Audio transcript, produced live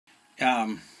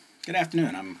Um, Good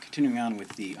afternoon. I'm continuing on with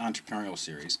the entrepreneurial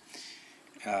series.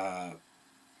 I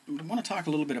want to talk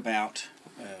a little bit about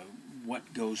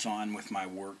what goes on with my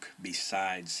work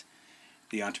besides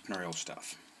the entrepreneurial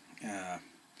stuff.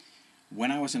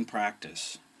 When I was in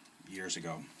practice years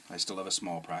ago, I still have a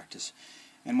small practice,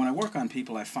 and when I work on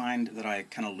people, I find that I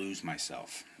kind of lose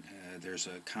myself. There's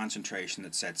a concentration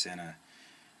that sets in,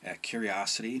 a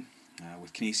curiosity.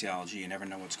 With kinesiology, you never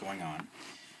know what's going on.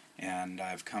 And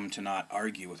I've come to not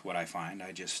argue with what I find.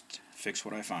 I just fix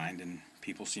what I find, and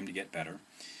people seem to get better.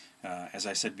 As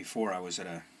I said before, I was at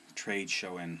a trade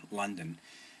show in London,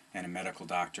 and a medical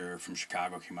doctor from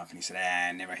Chicago came up and he said,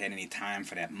 I never had any time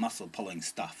for that muscle-pulling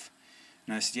stuff.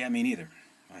 And I said, yeah, me neither.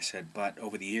 I said, but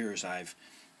over the years I've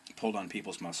pulled on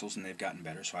people's muscles and they've gotten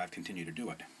better, so I've continued to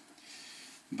do it.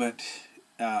 But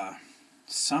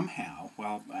somehow,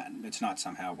 well, it's not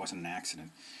somehow, it wasn't an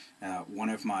accident. One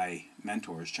of my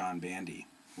mentors, John Bandy,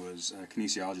 was a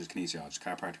kinesiologist,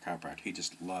 chiropractor. He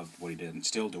just loved what he did and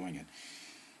still doing it.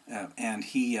 And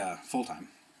he, full-time,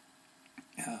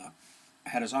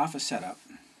 had his office set up,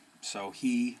 so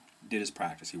he did his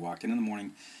practice. He walked in the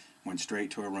morning, went straight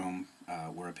to a room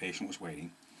where a patient was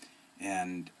waiting,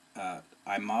 and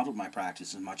I modeled my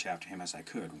practice as much after him as I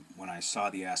could. When I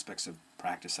saw the aspects of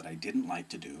practice that I didn't like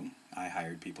to do, I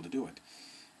hired people to do it.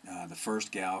 The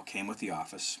first gal came with the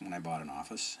office when I bought an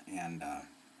office, and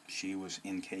she was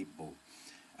incapable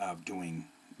of doing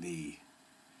the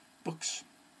books.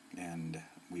 And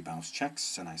we bounced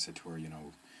checks, and I said to her,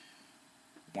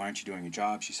 why aren't you doing your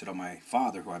job? She said, oh, my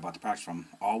father, who I bought the practice from,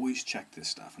 always checked this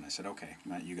stuff. And I said, okay,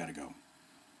 Matt, you got to go.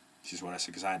 She said, what? I said,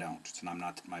 because I don't. It's not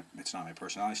my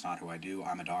personality. It's not who I do.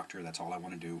 I'm a doctor. That's all I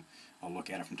want to do. I'll look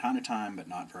at it from time to time, but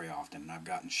not very often. And I've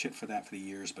gotten shit for that for the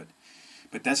years, but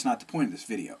that's not the point of this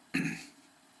video.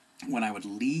 When I would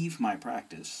leave my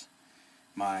practice,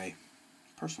 my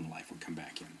personal life would come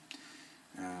back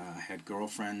in. I had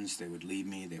girlfriends. They would leave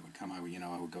me. They would come. I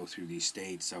would go through these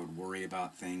states. I would worry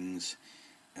about things.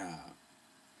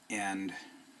 And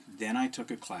then I took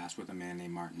a class with a man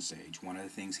named Martin Sage. One of the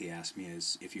things he asked me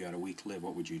is, if you had a week to live,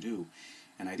 what would you do?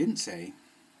 And I didn't say,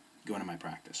 go into my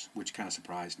practice, which kind of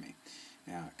surprised me.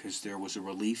 Because there was a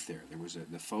relief there.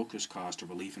 The focus caused a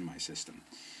relief in my system.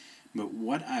 But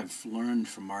what I've learned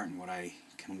from Martin, what I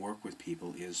can work with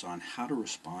people, is on how to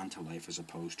respond to life as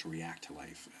opposed to react to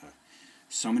life.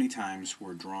 So many times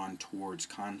we're drawn towards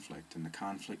conflict, and the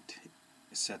conflict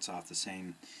sets off the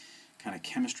same kind of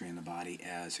chemistry in the body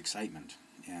as excitement.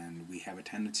 And we have a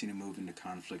tendency to move into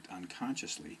conflict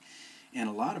unconsciously. And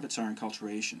a lot of it's our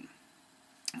enculturation.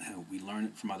 We learn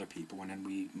it from other people, and then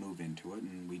we move into it,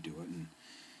 and we do it. And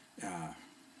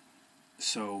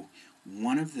so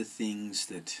one of the things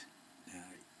that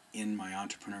in my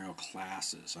entrepreneurial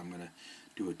classes, I'm going to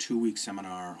do a 2-week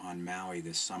seminar on Maui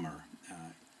this summer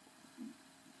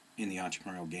in the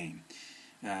entrepreneurial game.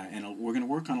 And we're going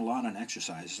to work on a lot on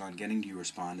exercises, on getting you to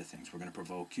respond to things. We're going to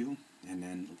provoke you, and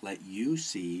then let you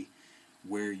see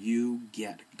where you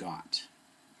get got.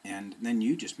 And then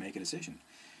you just make a decision.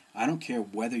 I don't care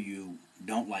whether you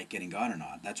don't like getting got or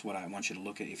not. That's what I want you to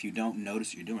look at. If you don't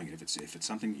notice you're doing it, if it's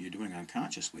something that you're doing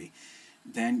unconsciously,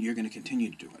 then you're going to continue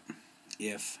to do it.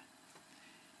 If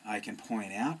I can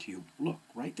point out to you, look,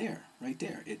 right there.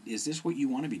 Is this what you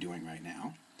want to be doing right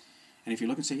now? And if you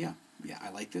look and say, yeah, I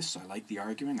like this, I like the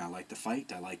arguing, I like the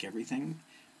fight, I like everything,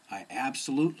 I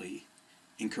absolutely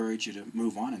encourage you to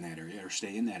move on in that area or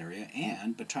stay in that area,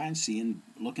 but try and see and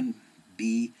look and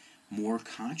be more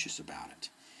conscious about it.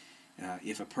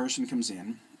 If a person comes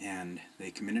in and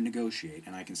they come in to negotiate,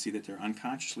 and I can see that they're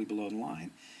unconsciously below the line,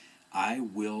 I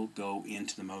will go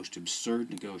into the most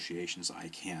absurd negotiations I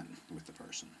can with the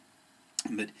person.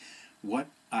 But what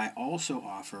I also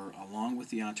offer, along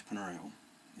with the entrepreneurial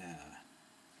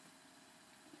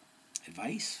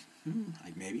advice,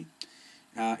 maybe,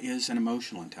 is an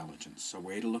emotional intelligence, a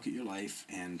way to look at your life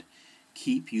and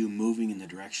keep you moving in the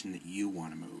direction that you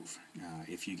want to move.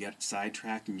 If you get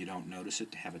sidetracked and you don't notice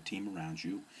it, to have a team around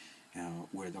you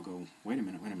where they'll go, wait a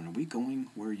minute, are we going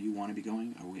where you want to be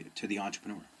going? To the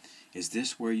entrepreneur. Is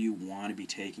this where you want to be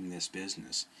taking this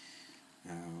business?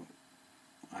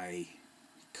 I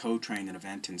co-trained an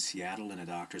event in Seattle in a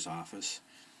doctor's office,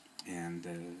 and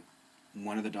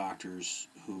one of the doctors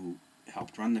who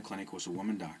helped run the clinic was a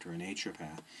woman doctor, a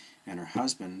naturopath, and her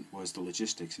husband was the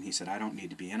logistics, and he said, I don't need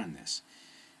to be in on this.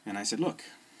 And I said, look,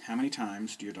 how many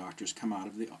times do your doctors come out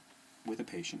of with a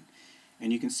patient,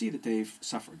 and you can see that they've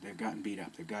suffered, they've gotten beat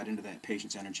up, they've got into that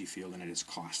patient's energy field, and it has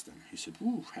cost them. He said,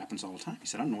 ooh, happens all the time. He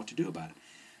said, I don't know what to do about it.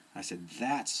 I said,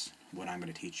 that's what I'm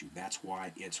going to teach you. That's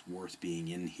why it's worth being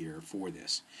in here for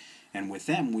this. And with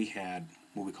them, we had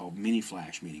what we call mini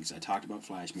flash meetings. I talked about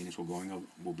flash meetings.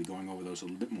 We'll be going over those a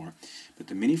little bit more. But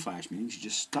the mini flash meetings, you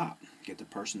just stop. Get the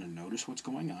person to notice what's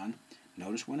going on,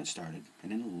 notice when it started,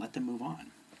 and then let them move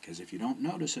on. Because if you don't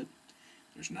notice it,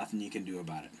 there's nothing you can do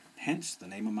about it. Hence, the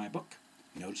name of my book,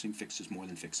 Noticing Fixes More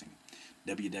Than Fixing.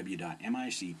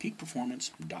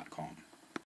 www.micpeakperformance.com.